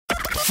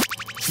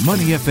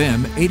Money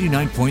FM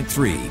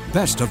 89.3,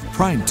 best of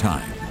prime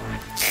time.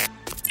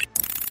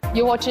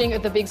 You're watching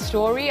The Big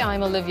Story.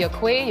 I'm Olivia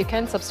Quay. You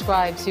can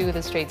subscribe to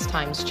the Straits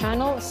Times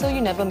channel so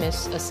you never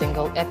miss a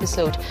single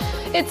episode.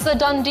 It's a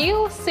done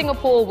deal.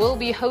 Singapore will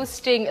be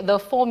hosting the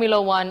Formula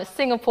One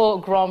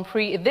Singapore Grand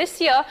Prix this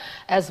year,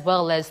 as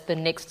well as the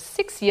next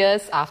 6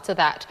 years after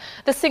that.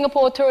 The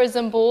Singapore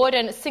Tourism Board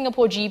and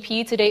Singapore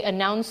GP today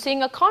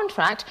announcing a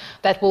contract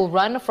that will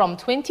run from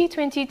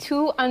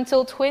 2022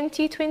 until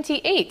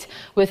 2028,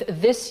 with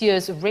this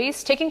year's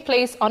race taking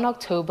place on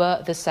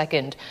October the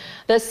 2nd.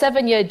 The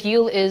 7-year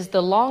deal is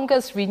the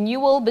longest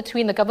renewal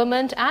between the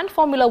government and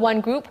Formula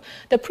One Group.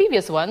 The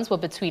previous ones were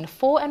between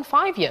 4 and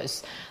 5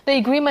 years. The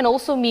agreement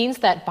also means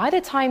that by the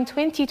time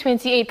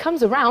 2028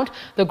 comes around,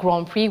 the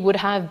Grand Prix would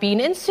have been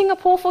in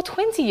Singapore for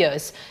 20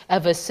 years,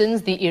 ever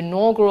since the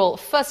inaugural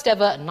first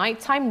ever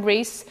nighttime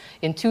race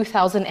in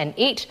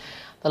 2008.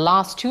 The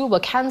last two were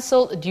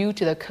cancelled due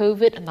to the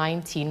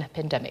COVID-19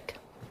 pandemic.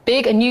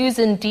 Big news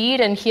indeed,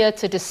 and here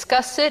to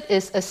discuss it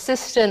is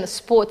Assistant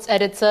Sports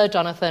Editor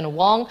Jonathan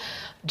Wong.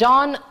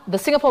 John, the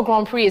Singapore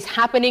Grand Prix is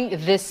happening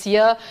this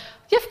year.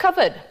 You've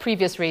covered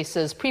previous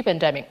races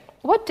pre-pandemic.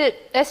 What did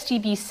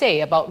SGB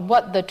say about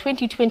what the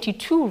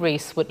 2022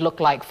 race would look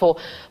like for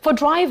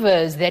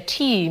drivers, their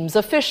teams,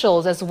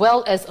 officials, as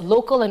well as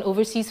local and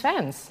overseas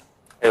fans?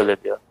 Hey,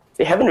 Olivia.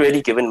 They haven't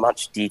really given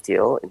much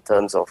detail in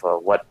terms of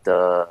what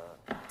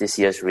this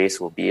year's race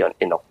will be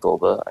in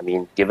October. I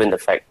mean, given the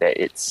fact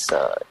that it's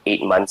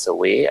 8 months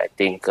away, I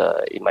think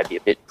it might be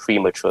a bit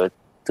premature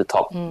to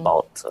talk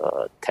about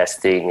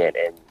testing and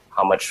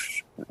how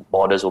much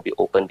borders will be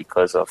open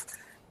because of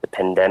the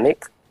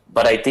pandemic.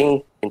 But I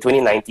think in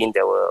 2019,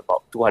 there were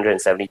about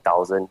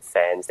 270,000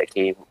 fans that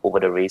came over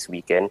the race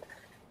weekend.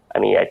 I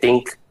mean, I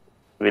think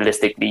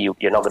realistically,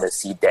 you're not going to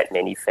see that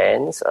many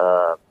fans,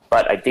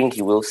 but I think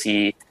you will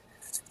see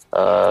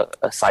a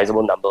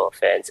sizable number of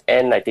fans.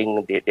 And I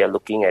think they're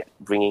looking at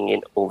bringing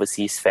in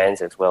overseas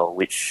fans as well,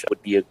 which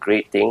would be a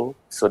great thing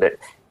so that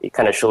it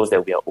kind of shows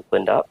that we are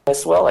opened up.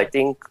 As well, I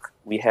think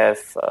we have,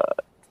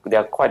 there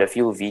are quite a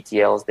few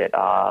VTLs that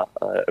are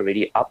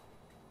already up.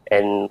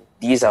 And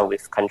these are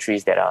with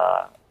countries that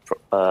are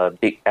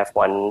big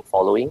F1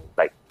 following,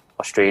 like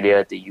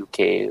Australia, the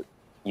UK,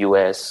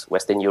 US,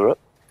 Western Europe.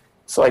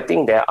 So I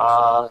think there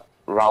are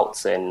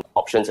routes and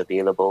options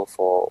available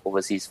for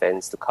overseas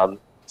fans to come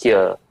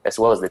here, as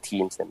well as the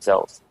teams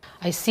themselves.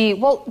 I see.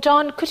 Well,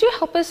 John, could you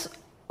help us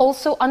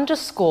also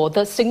underscore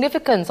the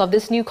significance of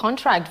this new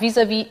contract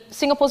vis-a-vis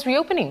Singapore's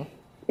reopening?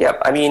 Yeah,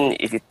 I mean,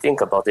 if you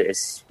think about it,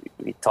 as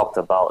we talked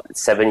about,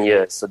 7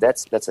 years. So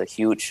that's a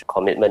huge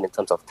commitment in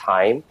terms of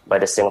time by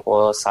the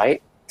Singapore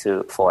side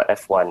for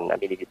F1. I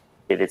mean,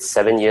 if it's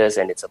 7 years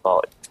and it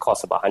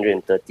costs about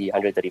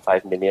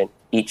 135 million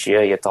each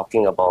year, you're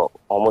talking about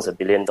almost $1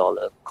 billion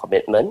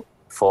commitment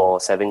for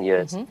 7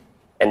 years. Mm-hmm.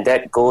 And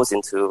that goes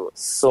into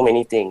so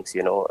many things,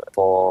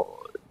 for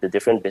the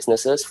different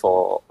businesses,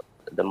 for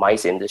the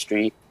MICE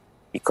industry,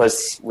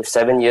 because with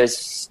 7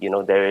 years,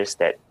 there is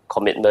that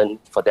commitment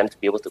for them to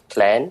be able to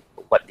plan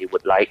what they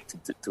would like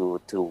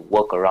to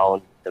work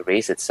around the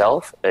race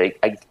itself.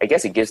 I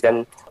guess it gives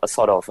them a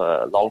sort of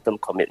a long-term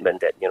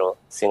commitment that,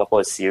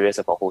 Singapore is serious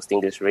about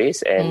hosting this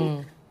race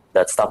and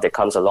that stuff that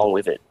comes along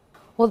with it.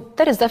 Well,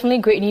 that is definitely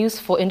great news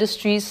for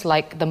industries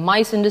like the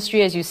MICE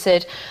industry, as you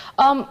said.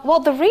 Well,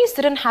 the race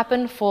didn't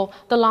happen for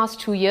the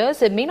last 2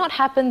 years. It may not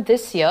happen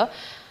this year.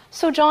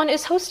 So, John,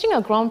 is hosting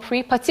a Grand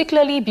Prix,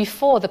 particularly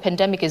before the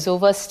pandemic is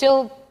over,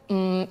 still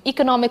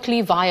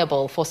economically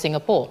viable for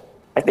Singapore?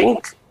 I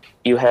think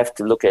you have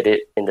to look at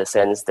it in the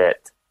sense that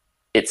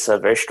it's a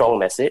very strong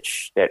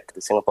message that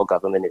the Singapore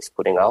government is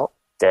putting out,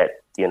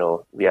 that,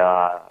 we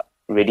are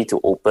ready to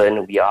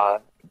open, we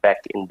are back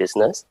in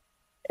business.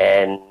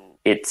 And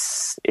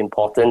it's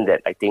important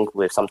that I think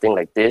with something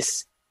like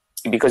this,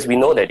 because we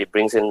know that it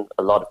brings in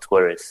a lot of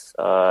tourists.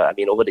 I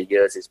mean, over the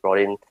years, it's brought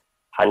in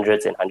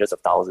hundreds and hundreds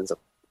of thousands of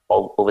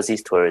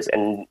overseas tourists.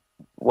 And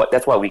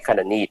that's what we kind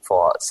of need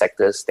for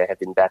sectors that have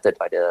been battered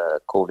by the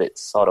COVID,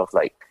 sort of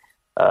like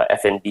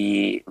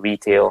F&B,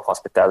 retail,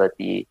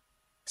 hospitality.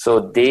 So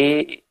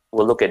they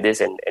will look at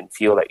this and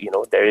feel like,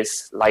 there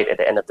is light at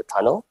the end of the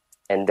tunnel,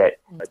 and that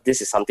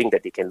this is something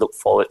that they can look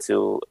forward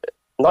to,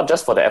 not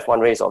just for the F1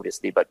 race,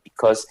 obviously, but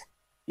because,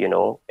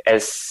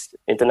 as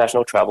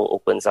international travel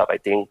opens up, I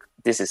think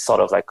this is sort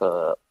of like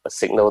a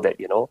signal that,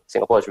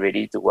 Singapore is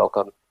ready to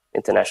welcome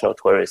international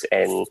tourists.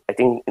 And I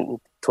think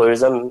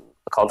tourism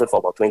accounted for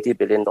about $20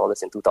 billion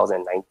in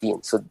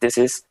 2019. So this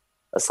is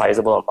a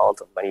sizable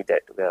amount of money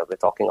that we're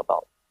talking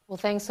about. Well,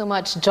 thanks so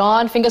much,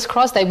 John. Fingers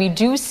crossed that we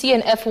do see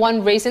an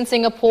F1 race in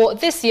Singapore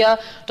this year.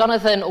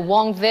 Jonathan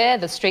Wong there,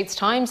 the Straits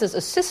Times'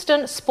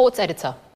 assistant sports editor.